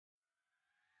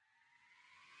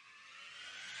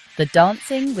The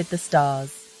Dancing with the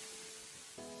Stars.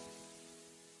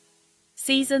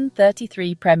 Season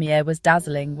 33 premiere was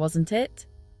dazzling, wasn't it?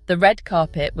 The red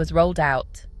carpet was rolled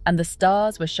out, and the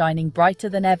stars were shining brighter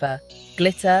than ever.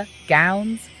 Glitter,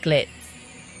 gowns, glitz.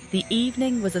 The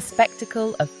evening was a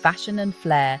spectacle of fashion and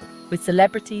flair, with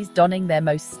celebrities donning their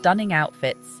most stunning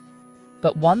outfits.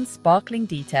 But one sparkling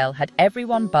detail had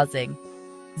everyone buzzing.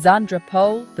 Xandra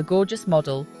Pohl, the gorgeous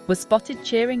model, was spotted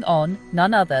cheering on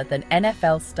none other than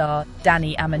NFL star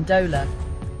Dani Amendola.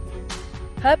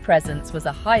 Her presence was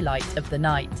a highlight of the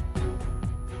night.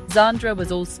 Xandra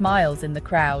was all smiles in the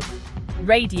crowd,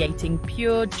 radiating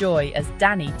pure joy as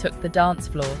Dani took the dance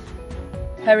floor.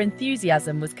 Her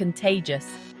enthusiasm was contagious,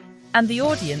 and the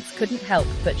audience couldn't help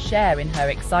but share in her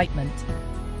excitement.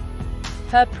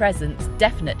 Her presence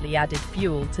definitely added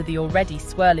fuel to the already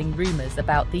swirling rumours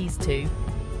about these two.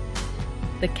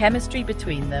 The chemistry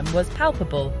between them was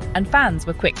palpable, and fans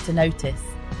were quick to notice.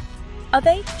 Are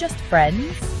they just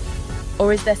friends?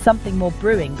 Or is there something more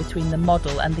brewing between the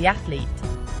model and the athlete?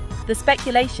 The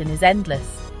speculation is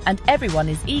endless, and everyone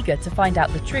is eager to find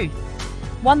out the truth.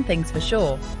 One thing's for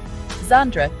sure,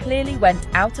 Xandra clearly went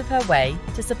out of her way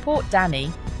to support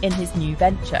Dani in his new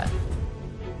venture.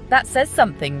 That says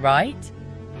something, right?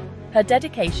 Her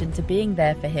dedication to being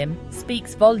there for him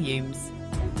speaks volumes.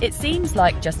 It seems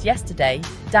like just yesterday,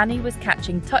 Dani was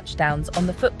catching touchdowns on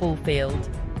the football field.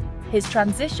 His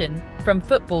transition from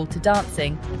football to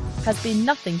dancing has been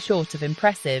nothing short of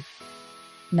impressive.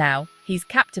 Now, he's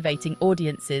captivating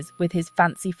audiences with his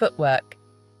fancy footwork.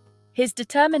 His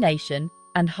determination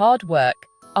and hard work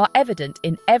are evident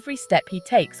in every step he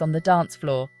takes on the dance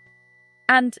floor.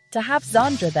 And to have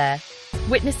Xandra there,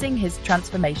 witnessing his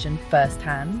transformation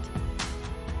firsthand,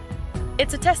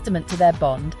 it's a testament to their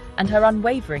bond and her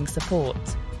unwavering support.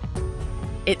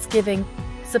 It's giving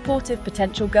supportive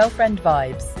potential girlfriend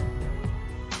vibes.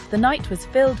 The night was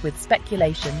filled with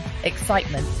speculation,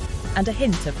 excitement, and a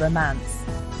hint of romance.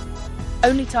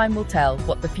 Only time will tell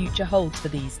what the future holds for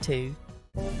these two.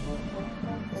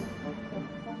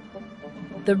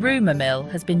 The rumour mill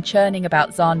has been churning about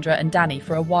Xandra and Dani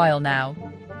for a while now.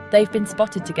 They've been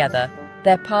spotted together,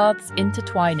 their paths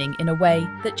intertwining in a way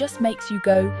that just makes you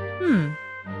go,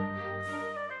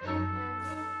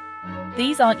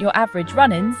 These aren't your average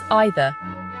run-ins either.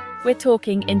 We're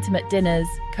talking intimate dinners,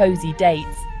 cosy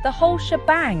dates, the whole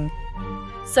shebang.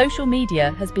 Social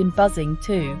media has been buzzing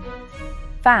too.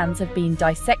 Fans have been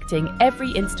dissecting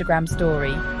every Instagram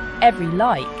story, every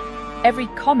like, every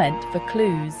comment for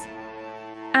clues.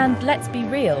 And let's be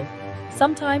real,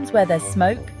 sometimes where there's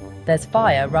smoke, there's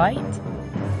fire, right?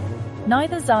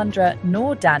 Neither Xandra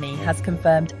nor Dani has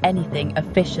confirmed anything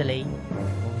officially.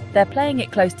 They're playing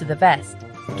it close to the vest,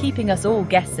 keeping us all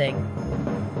guessing.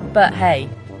 But hey,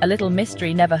 a little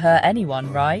mystery never hurt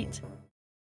anyone, right?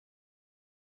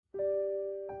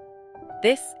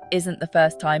 This isn't the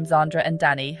first time Xandra and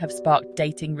Dani have sparked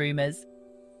dating rumours.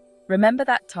 Remember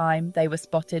that time they were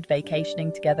spotted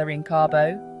vacationing together in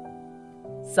Cabo?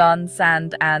 Sun,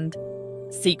 sand, and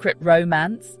secret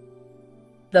romance?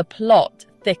 The plot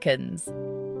thickens.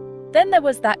 Then there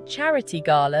was that charity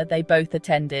gala they both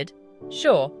attended.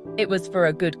 Sure, it was for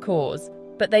a good cause,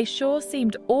 but they sure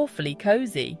seemed awfully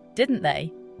cosy, didn't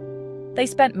they? They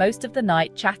spent most of the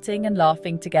night chatting and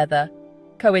laughing together.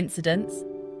 Coincidence?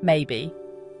 Maybe.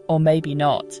 Or maybe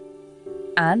not.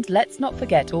 And let's not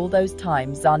forget all those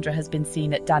times Xandra has been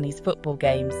seen at Dani's football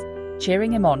games,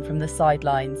 cheering him on from the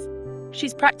sidelines.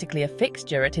 She's practically a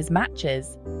fixture at his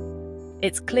matches.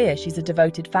 It's clear she's a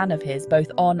devoted fan of his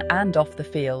both on and off the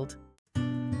field.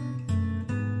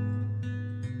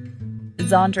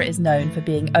 Xandra is known for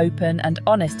being open and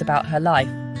honest about her life,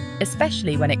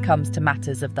 especially when it comes to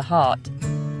matters of the heart.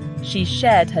 She's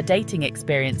shared her dating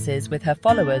experiences with her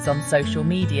followers on social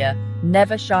media,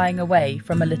 never shying away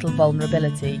from a little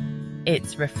vulnerability.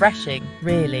 It's refreshing,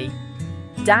 really.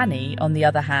 Dani, on the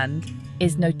other hand,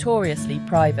 is notoriously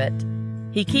private.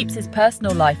 He keeps his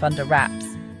personal life under wraps,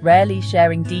 rarely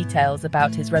sharing details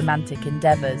about his romantic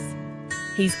endeavours.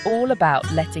 He's all about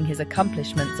letting his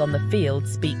accomplishments on the field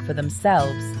speak for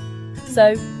themselves.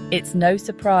 So, it's no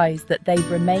surprise that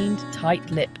they've remained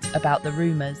tight-lipped about the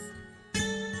rumours.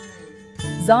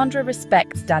 Xandra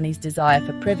respects Dani's desire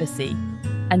for privacy,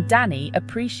 and Dani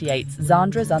appreciates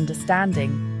Xandra's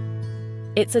understanding.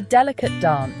 It's a delicate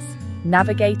dance,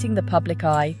 navigating the public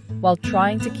eye while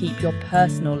trying to keep your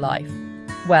personal life,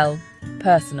 well,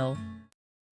 personal.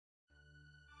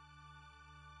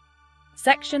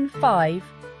 Section 5.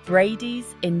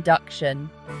 Brady's Induction.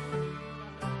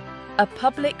 A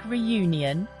public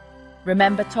reunion.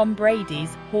 Remember Tom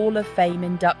Brady's Hall of Fame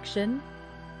induction?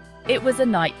 It was a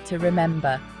night to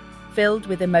remember. filled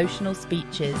with emotional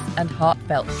speeches and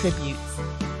heartfelt tributes.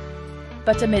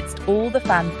 But amidst all the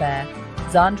fanfare,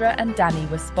 Xandra and Danny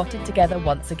were spotted together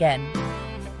once again.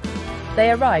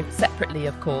 They arrived separately,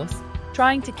 of course,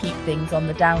 trying to keep things on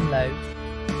the down low,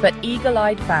 but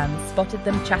eagle-eyed fans spotted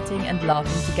them chatting and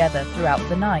laughing together throughout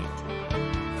the night.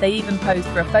 They even posed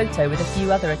for a photo with a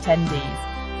few other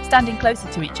attendees, standing closer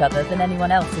to each other than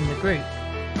anyone else in the group.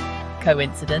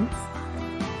 Coincidence?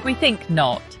 We think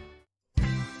not.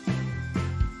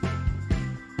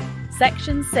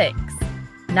 Section 6.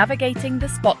 Navigating the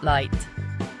Spotlight.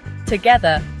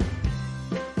 Together.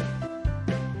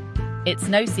 It's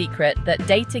no secret that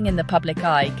dating in the public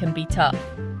eye can be tough.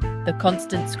 The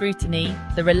constant scrutiny,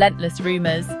 the relentless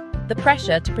rumours, the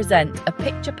pressure to present a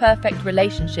picture-perfect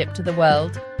relationship to the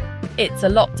world, it's a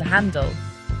lot to handle.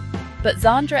 But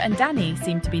Xandra and Danny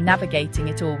seem to be navigating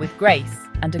it all with grace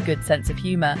and a good sense of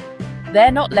humour.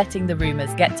 They're not letting the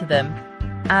rumours get to them,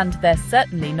 and they're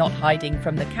certainly not hiding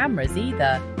from the cameras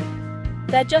either.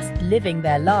 They're just living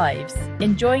their lives,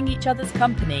 enjoying each other's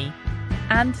company,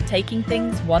 and taking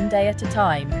things one day at a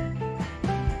time.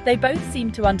 They both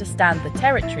seem to understand the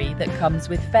territory that comes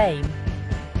with fame.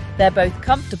 They're both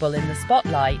comfortable in the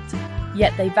spotlight,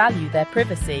 yet they value their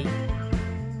privacy.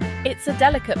 It's a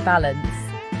delicate balance,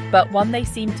 but one they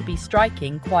seem to be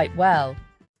striking quite well.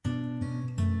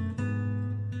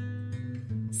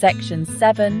 Section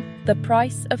 7. The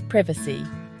price of privacy.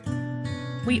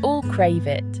 We all crave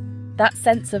it, that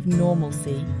sense of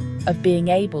normalcy, of being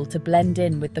able to blend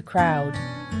in with the crowd.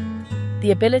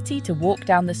 The ability to walk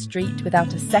down the street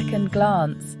without a second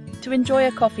glance, to enjoy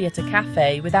a coffee at a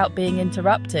cafe without being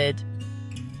interrupted.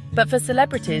 But for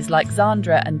celebrities like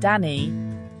Xandra and Danny,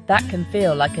 that can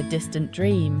feel like a distant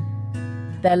dream.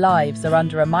 Their lives are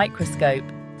under a microscope,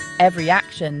 every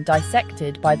action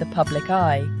dissected by the public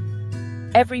eye.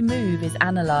 Every move is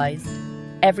analysed,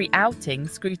 every outing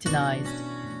scrutinised.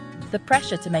 The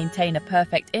pressure to maintain a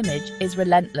perfect image is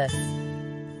relentless.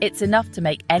 It's enough to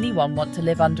make anyone want to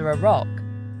live under a rock.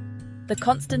 The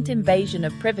constant invasion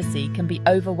of privacy can be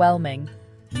overwhelming.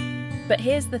 But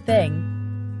here's the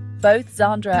thing. Both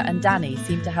Xandra and Danny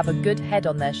seem to have a good head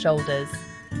on their shoulders.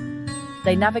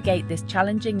 They navigate this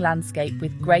challenging landscape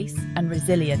with grace and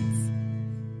resilience.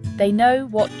 They know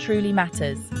what truly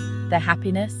matters: their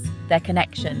happiness, their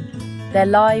connection, their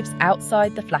lives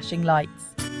outside the flashing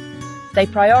lights. They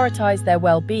prioritise their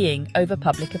well-being over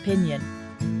public opinion.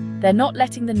 They're not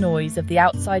letting the noise of the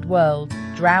outside world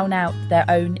drown out their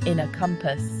own inner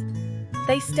compass.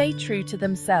 They stay true to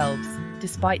themselves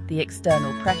despite the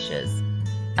external pressures,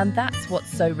 and that's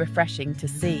what's so refreshing to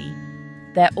see.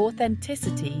 Their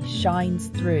authenticity shines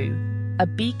through, a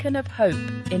beacon of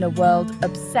hope in a world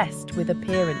obsessed with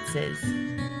appearances.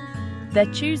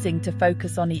 They're choosing to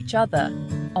focus on each other,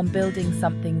 on building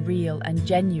something real and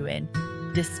genuine,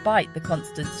 despite the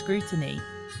constant scrutiny.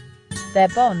 Their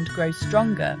bond grows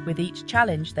stronger with each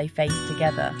challenge they face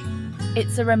together.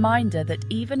 It's a reminder that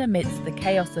even amidst the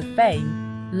chaos of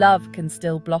fame, love can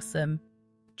still blossom.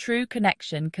 True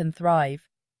connection can thrive,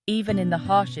 even in the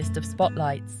harshest of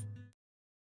spotlights.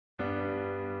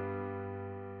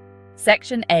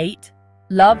 Section 8.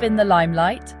 Love in the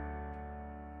limelight.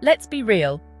 Let's be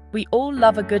real, we all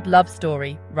love a good love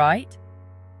story, right?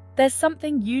 There's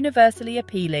something universally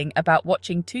appealing about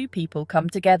watching two people come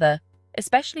together,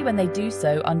 especially when they do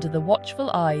so under the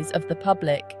watchful eyes of the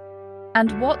public.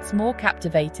 And what's more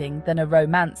captivating than a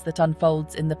romance that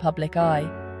unfolds in the public eye?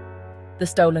 The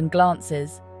stolen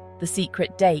glances, the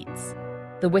secret dates,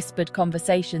 the whispered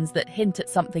conversations that hint at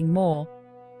something more,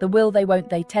 the will they won't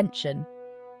they tension.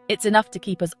 It's enough to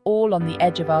keep us all on the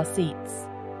edge of our seats.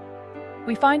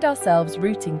 We find ourselves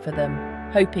rooting for them,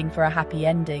 hoping for a happy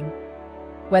ending.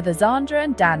 Whether Xandra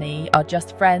and Danny are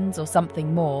just friends or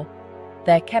something more,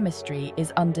 their chemistry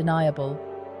is undeniable.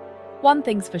 One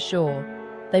thing's for sure,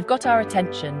 they've got our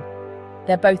attention.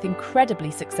 They're both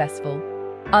incredibly successful,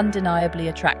 undeniably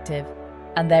attractive,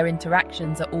 and their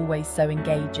interactions are always so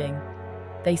engaging.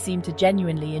 They seem to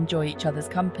genuinely enjoy each other's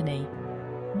company.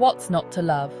 What's not to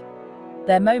love?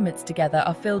 Their moments together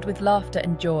are filled with laughter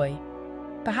and joy.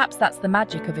 Perhaps that's the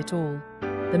magic of it all,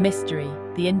 the mystery,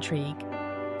 the intrigue,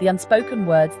 the unspoken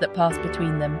words that pass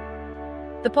between them,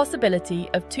 the possibility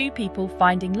of two people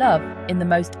finding love in the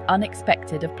most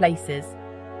unexpected of places.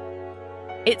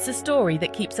 It's a story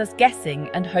that keeps us guessing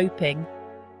and hoping.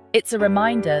 It's a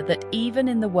reminder that even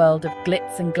in the world of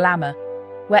glitz and glamour,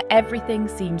 where everything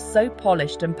seems so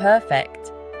polished and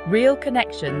perfect, real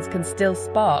connections can still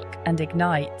spark and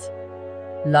ignite.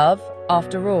 Love,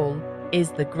 after all,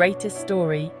 is the greatest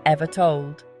story ever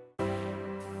told.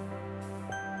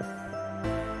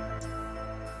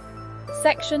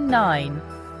 Section 9.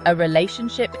 A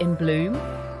relationship in bloom?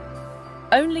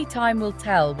 Only time will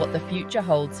tell what the future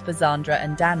holds for Xandra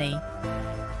and Danny.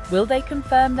 Will they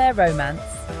confirm their romance?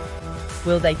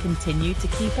 Will they continue to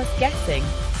keep us guessing?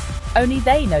 Only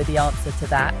they know the answer to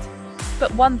that.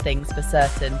 But one thing's for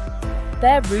certain.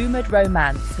 Their rumoured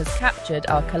romance has captured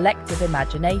our collective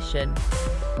imagination.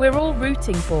 We're all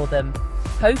rooting for them,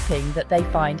 hoping that they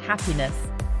find happiness,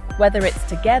 whether it's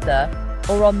together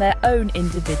or on their own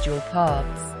individual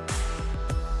paths.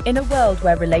 In a world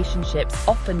where relationships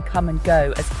often come and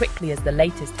go as quickly as the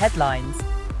latest headlines,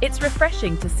 it's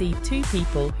refreshing to see two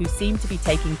people who seem to be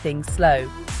taking things slow,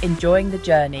 enjoying the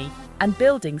journey, and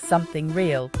building something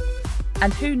real.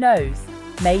 And who knows,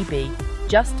 maybe,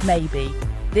 just maybe,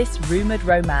 this rumoured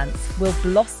romance will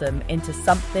blossom into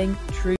something true.